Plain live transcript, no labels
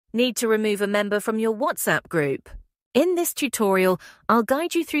Need to remove a member from your WhatsApp group? In this tutorial, I'll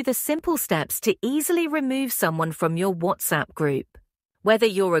guide you through the simple steps to easily remove someone from your WhatsApp group. Whether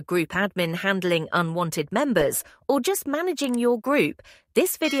you're a group admin handling unwanted members or just managing your group,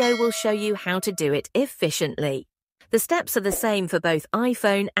 this video will show you how to do it efficiently. The steps are the same for both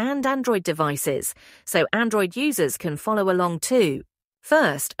iPhone and Android devices, so Android users can follow along too.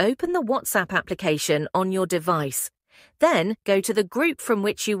 First, open the WhatsApp application on your device. Then, go to the group from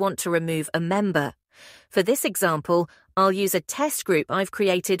which you want to remove a member. For this example, I'll use a test group I've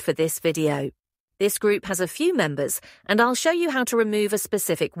created for this video. This group has a few members, and I'll show you how to remove a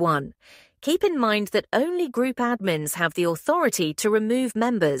specific one. Keep in mind that only group admins have the authority to remove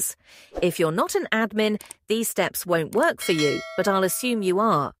members. If you're not an admin, these steps won't work for you, but I'll assume you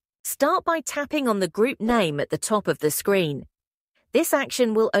are. Start by tapping on the group name at the top of the screen. This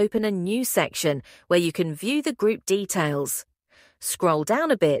action will open a new section where you can view the group details. Scroll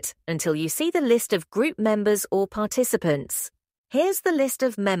down a bit until you see the list of group members or participants. Here's the list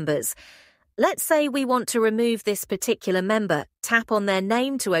of members. Let's say we want to remove this particular member. Tap on their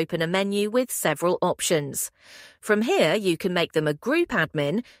name to open a menu with several options. From here, you can make them a group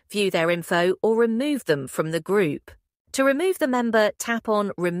admin, view their info, or remove them from the group. To remove the member, tap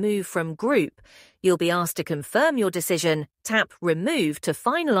on Remove from Group. You'll be asked to confirm your decision, tap Remove to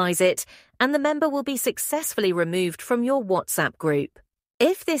finalize it, and the member will be successfully removed from your WhatsApp group.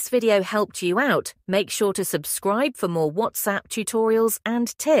 If this video helped you out, make sure to subscribe for more WhatsApp tutorials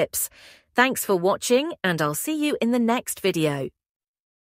and tips. Thanks for watching, and I'll see you in the next video.